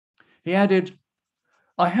 he added,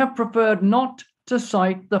 I have preferred not to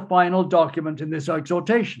cite the final document in this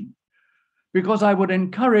exhortation, because I would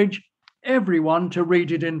encourage everyone to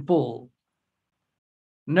read it in full.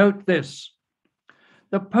 Note this,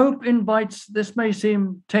 the Pope invites, this may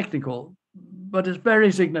seem technical, but it's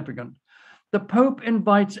very significant. The Pope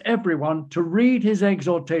invites everyone to read his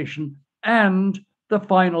exhortation and the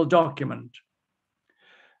final document.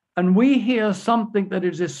 And we hear something that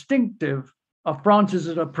is distinctive of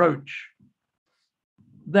Francis's approach,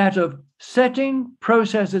 that of setting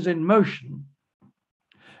processes in motion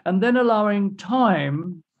and then allowing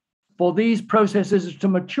time for these processes to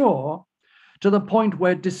mature to the point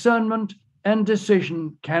where discernment and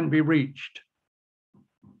decision can be reached.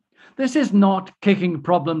 This is not kicking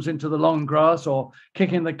problems into the long grass or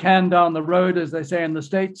kicking the can down the road, as they say in the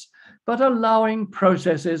States, but allowing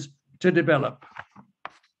processes to develop.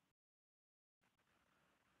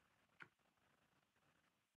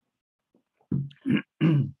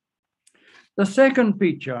 The second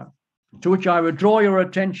feature to which I would draw your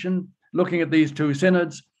attention looking at these two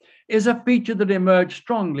synods is a feature that emerged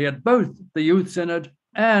strongly at both the Youth Synod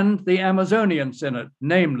and the Amazonian Synod,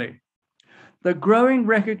 namely, the growing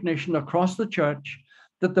recognition across the Church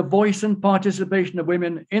that the voice and participation of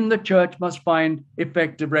women in the Church must find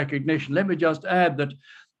effective recognition. Let me just add that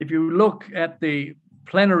if you look at the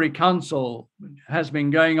plenary council that has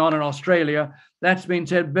been going on in Australia, that's been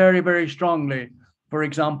said very, very strongly, for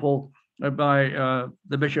example, by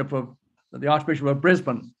the Archbishop of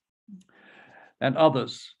Brisbane and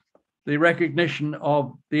others, the recognition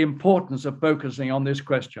of the importance of focusing on this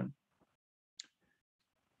question.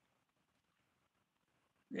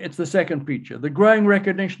 It's the second feature, the growing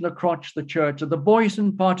recognition across the Church that the voice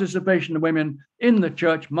and participation of women in the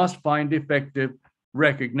Church must find effective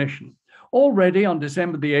recognition. Already on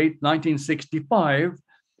December the 8th, 1965,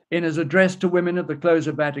 in his address to women at the close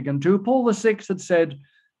of Vatican II, Paul VI had said,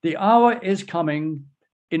 "The hour is coming,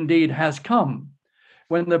 indeed has come,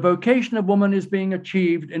 when the vocation of woman is being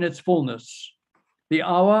achieved in its fullness. The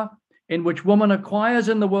hour in which woman acquires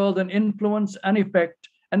in the world an influence, an effect,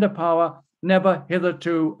 and a power never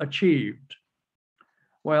hitherto achieved."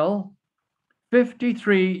 Well,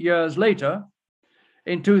 53 years later,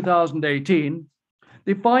 in 2018,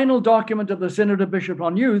 the final document of the Synod of Bishops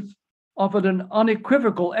on Youth offered an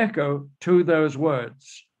unequivocal echo to those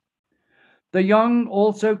words. The young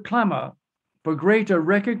also clamor for greater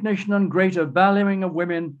recognition and greater valuing of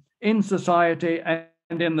women in society and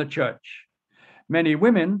in the church. Many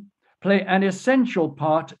women play an essential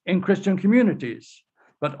part in Christian communities,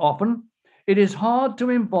 but often it is hard to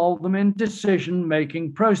involve them in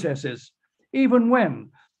decision-making processes, even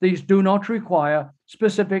when these do not require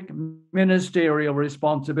specific ministerial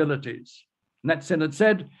responsibilities. And that Synod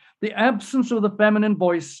said, the absence of the feminine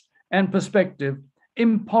voice and perspective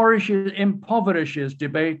impoverishes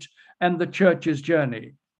debate and the church's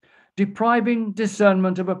journey, depriving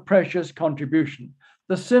discernment of a precious contribution.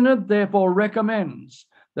 The Synod therefore recommends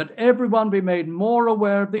that everyone be made more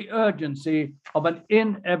aware of the urgency of an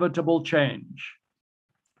inevitable change.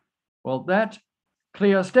 Well, that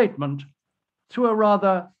clear statement threw a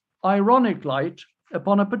rather ironic light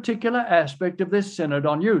upon a particular aspect of this Synod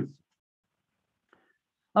on Youth.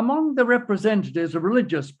 Among the representatives of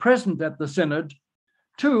religious present at the Synod,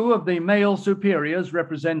 two of the male superiors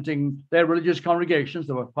representing their religious congregations,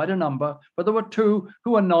 there were quite a number, but there were two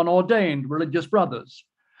who were non-ordained religious brothers,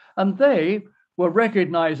 and they were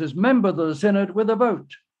recognized as members of the Synod with a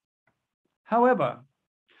vote. However,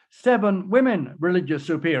 7 women religious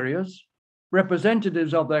superiors,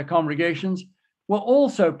 representatives of their congregations, were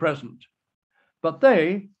also present, but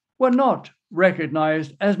they were not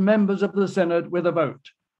recognized as members of the Synod with a vote.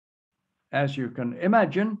 As you can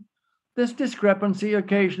imagine, this discrepancy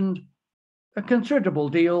occasioned a considerable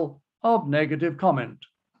deal of negative comment.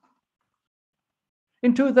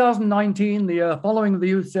 In 2019, the year following the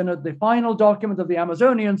Youth Synod, the final document of the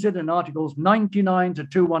Amazonian Synod in Articles 99 to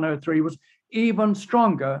 2103 was even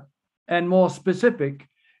stronger and more specific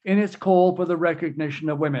in its call for the recognition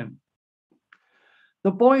of women.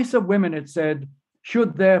 The voice of women, it said,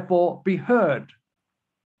 should therefore be heard.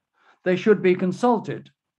 They should be consulted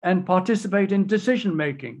and participate in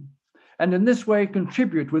decision-making, and in this way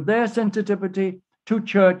contribute with their sensitivity to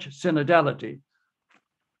church synodality.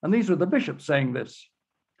 And these were the bishops saying this.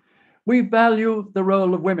 We value the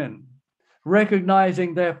role of women,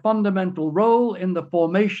 recognizing their fundamental role in the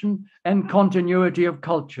formation and continuity of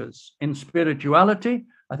cultures, in spirituality,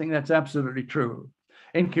 I think that's absolutely true,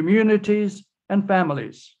 in communities and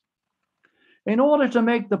families. In order to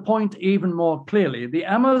make the point even more clearly, the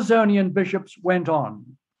Amazonian bishops went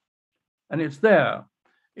on, and it's there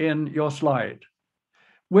in your slide.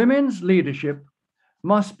 Women's leadership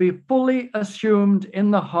must be fully assumed in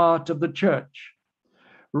the heart of the church,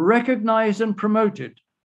 recognized and promoted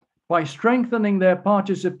by strengthening their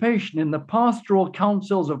participation in the pastoral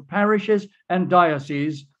councils of parishes and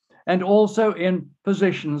dioceses, and also in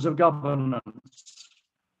positions of governance.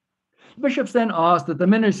 Bishops then asked that the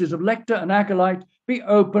ministries of lector and acolyte be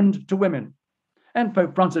opened to women, and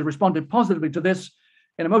Pope Francis responded positively to this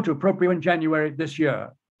in a motu proprio in January this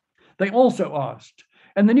year. They also asked,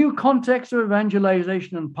 in the new context of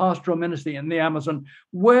evangelization and pastoral ministry in the Amazon,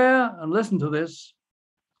 where, and listen to this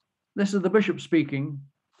is the bishop speaking,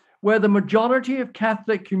 where the majority of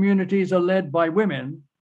Catholic communities are led by women,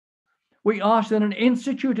 we ask that an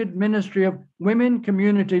instituted ministry of women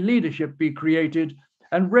community leadership be created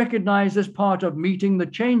and recognized as part of meeting the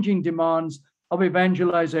changing demands of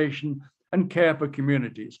evangelization and care for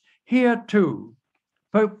communities. Here too,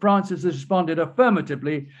 Pope Francis has responded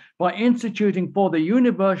affirmatively by instituting for the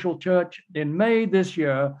Universal Church in May this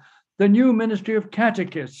year the new ministry of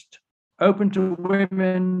catechist, open to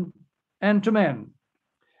women and to men,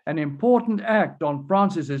 an important act on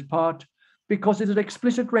Francis's part because it is an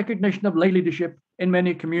explicit recognition of lay leadership in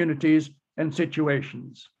many communities and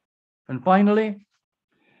situations. And finally,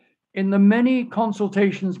 in the many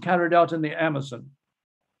consultations carried out in the Amazon,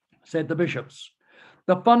 said the bishops,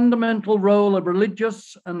 the fundamental role of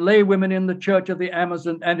religious and lay women in the Church of the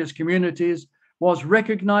Amazon and its communities was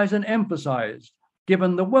recognized and emphasized,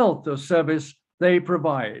 given the wealth of service they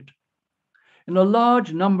provide. In a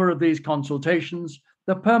large number of these consultations,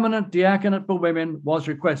 the permanent diaconate for women was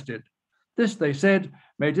requested. This, they said,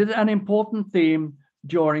 made it an important theme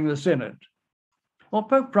during the Synod. Well,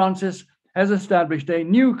 Pope Francis has established a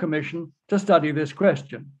new commission to study this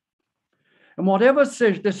question. And whatever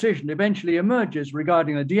decision eventually emerges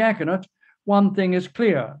regarding the diaconate, one thing is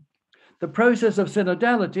clear. The process of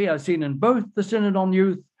synodality, as seen in both the Synod on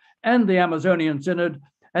Youth and the Amazonian Synod,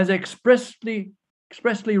 has expressly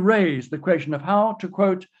raised the question of how, to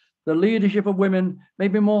quote, the leadership of women may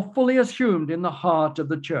be more fully assumed in the heart of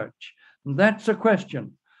the Church. And that's a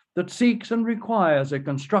question that seeks and requires a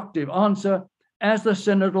constructive answer as the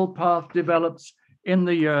synodal path develops in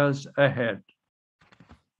the years ahead.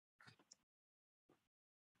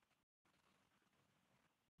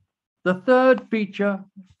 The third feature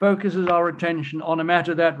focuses our attention on a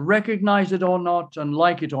matter that, recognize it or not and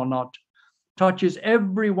like it or not, touches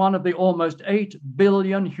every one of the almost 8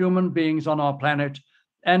 billion human beings on our planet,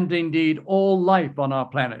 and indeed all life on our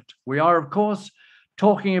planet. We are, of course,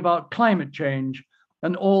 talking about climate change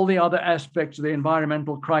and all the other aspects of the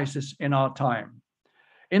environmental crisis in our time.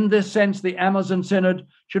 In this sense, the Amazon Synod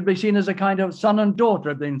should be seen as a kind of son and daughter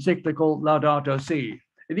of the encyclical Laudato Si.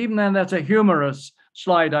 And even then, that's a humorous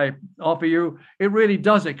slide I offer you. It really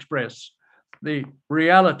does express the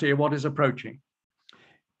reality of what is approaching.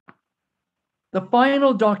 The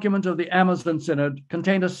final document of the Amazon Synod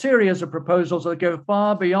contained a series of proposals that go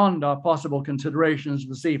far beyond our possible considerations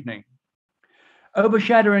this evening.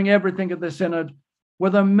 Overshadowing everything at the Synod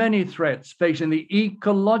were the many threats facing the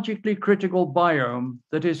ecologically critical biome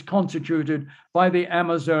that is constituted by the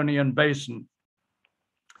Amazonian basin.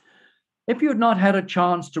 If you had not had a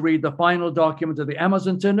chance to read the final document of the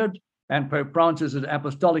Amazon Synod and Pope Francis's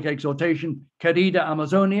apostolic exhortation, Querida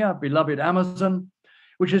Amazonia, Beloved Amazon,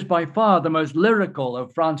 which is by far the most lyrical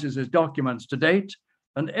of Francis's documents to date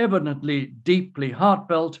and evidently deeply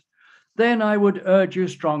heartfelt, then I would urge you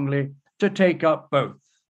strongly to take up both.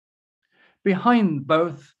 Behind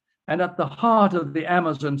both and at the heart of the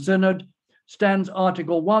Amazon Synod stands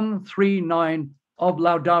Article 139 of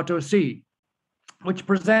Laudato Si, which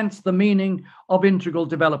presents the meaning of integral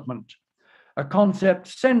development, a concept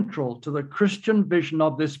central to the Christian vision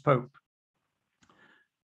of this Pope.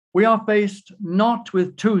 We are faced not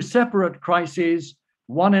with two separate crises,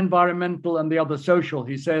 one environmental and the other social,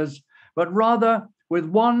 he says, but rather with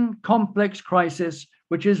one complex crisis,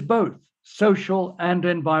 which is both social and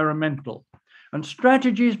environmental. And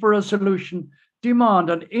strategies for a solution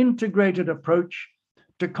demand an integrated approach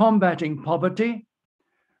to combating poverty,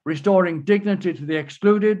 restoring dignity to the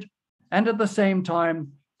excluded, and at the same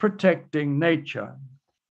time, protecting nature.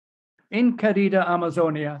 In Querida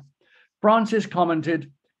Amazonia, Francis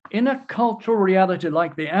commented, in a cultural reality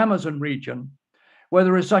like the Amazon region, where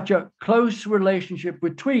there is such a close relationship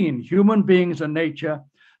between human beings and nature,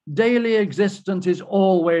 daily existence is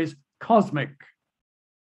always cosmic.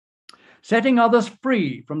 Setting others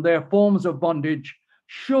free from their forms of bondage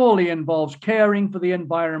surely involves caring for the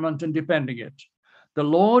environment and defending it. The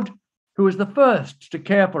Lord, who is the first to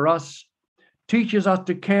care for us, teaches us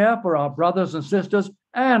to care for our brothers and sisters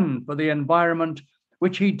and for the environment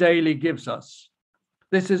which he daily gives us.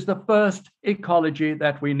 This is the first ecology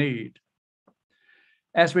that we need.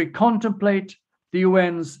 As we contemplate the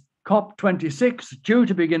UN's COP26, due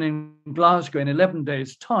to begin in Glasgow in 11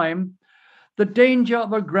 days' time, the danger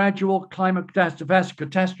of a gradual climate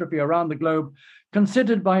catastrophe around the globe,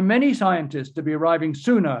 considered by many scientists to be arriving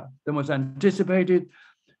sooner than was anticipated,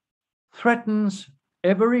 threatens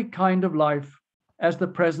every kind of life as the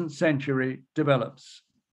present century develops.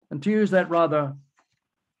 And to use that rather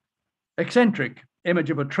eccentric image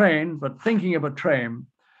of a train, but thinking of a train,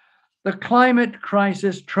 the climate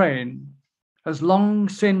crisis train has long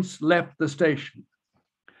since left the station,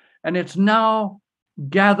 and it's now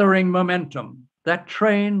gathering momentum. That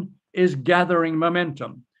train is gathering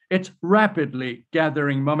momentum. It's rapidly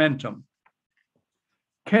gathering momentum.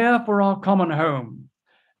 Care for our common home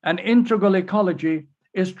and integral ecology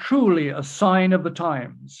is truly a sign of the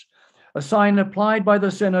times, a sign applied by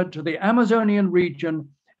the Synod to the Amazonian region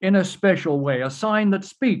in a special way, a sign that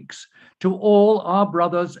speaks to all our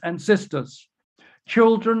brothers and sisters,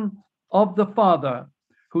 children of the Father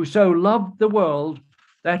who so loved the world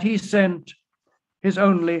that he sent his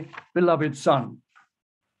only beloved Son.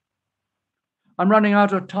 I'm running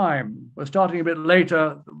out of time. We're starting a bit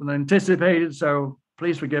later than anticipated, so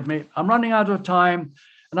please forgive me. I'm running out of time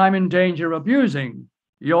and I'm in danger of abusing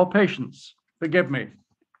your patience. Forgive me.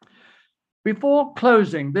 Before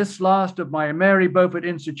closing this last of my Mary Beaufort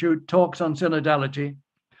Institute talks on synodality,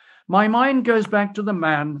 my mind goes back to the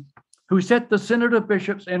man who set the Synod of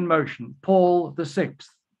Bishops in motion, Paul VI.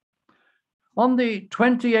 On the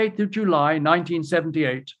 28th of July,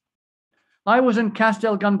 1978, I was in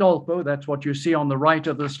Castel Gandolfo, that's what you see on the right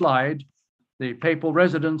of the slide, the papal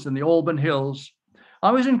residence in the Alban Hills, I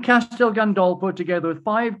was in Castel Gandolfo together with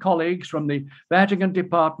 5 colleagues from the Vatican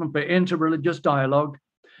Department for Interreligious Dialogue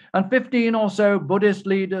and 15 or so Buddhist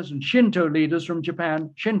leaders and Shinto leaders from Japan,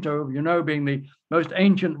 Shinto, you know, being the most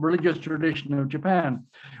ancient religious tradition of Japan.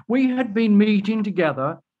 We had been meeting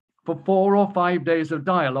together for 4 or 5 days of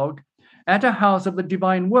dialogue at a House of the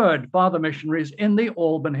Divine Word, Father missionaries in the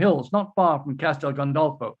Alban Hills, not far from Castel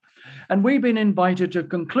Gandolfo. And we've been invited to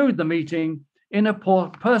conclude the meeting in a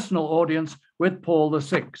personal audience with Paul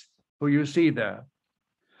VI, who you see there.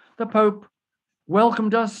 The Pope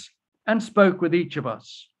welcomed us and spoke with each of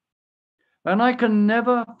us. And I can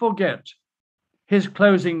never forget his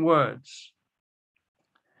closing words.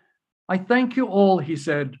 I thank you all, he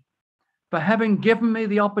said, for having given me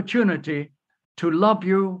the opportunity to love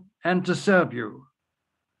you and to serve you.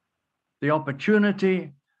 The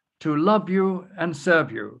opportunity to love you and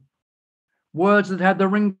serve you. Words that had the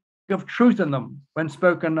ring of truth in them when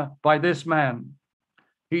spoken by this man.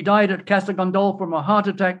 He died at Castel Gandolfo from a heart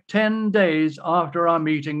attack 10 days after our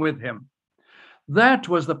meeting with him. That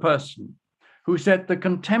was the person who set the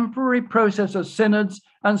contemporary process of synods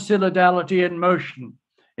and synodality in motion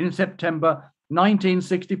in September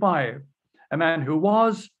 1965, a man who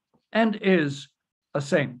was and is a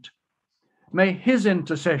saint. May his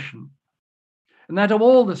intercession, and that of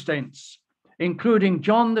all the saints, including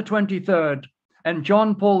John the 23rd and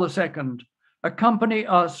John Paul II, accompany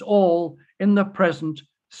us all in the present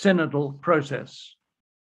synodal process.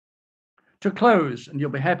 To close, and you'll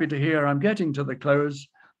be happy to hear I'm getting to the close,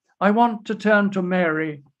 I want to turn to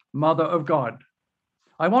Mary, Mother of God.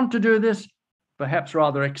 I want to do this, perhaps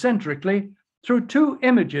rather eccentrically, through 2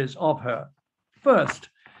 images of her. First,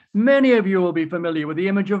 many of you will be familiar with the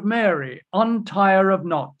image of Mary, Untier of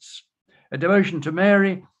Knots, a devotion to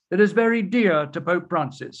Mary that is very dear to Pope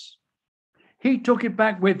Francis. He took it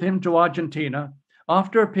back with him to Argentina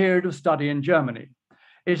after a period of study in Germany.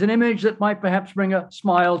 It's an image that might perhaps bring a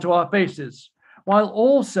smile to our faces, while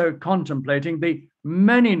also contemplating the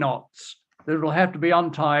many knots that will have to be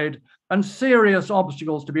untied and serious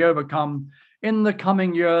obstacles to be overcome in the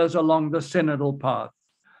coming years along the synodal path.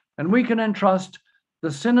 And we can entrust the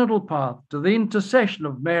synodal path to the intercession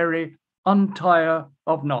of Mary, Untier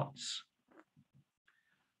of Knots.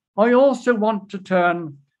 I also want to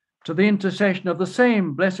turn to the intercession of the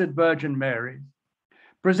same Blessed Virgin Mary,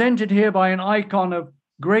 presented here by an icon of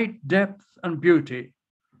great depth and beauty,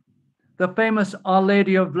 the famous Our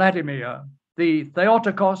Lady of Vladimir, the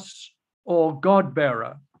Theotokos or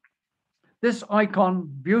God-bearer. This icon,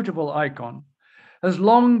 beautiful icon, has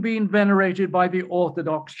long been venerated by the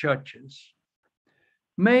Orthodox churches.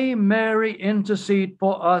 May Mary intercede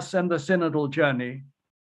for us and the synodal journey,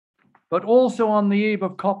 but also on the eve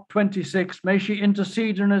of COP26, may she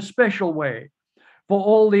intercede in a special way for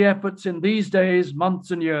all the efforts in these days,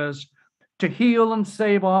 months, and years to heal and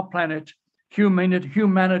save our planet,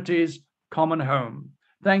 humanity's common home.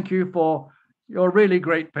 Thank you for your really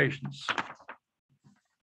great patience.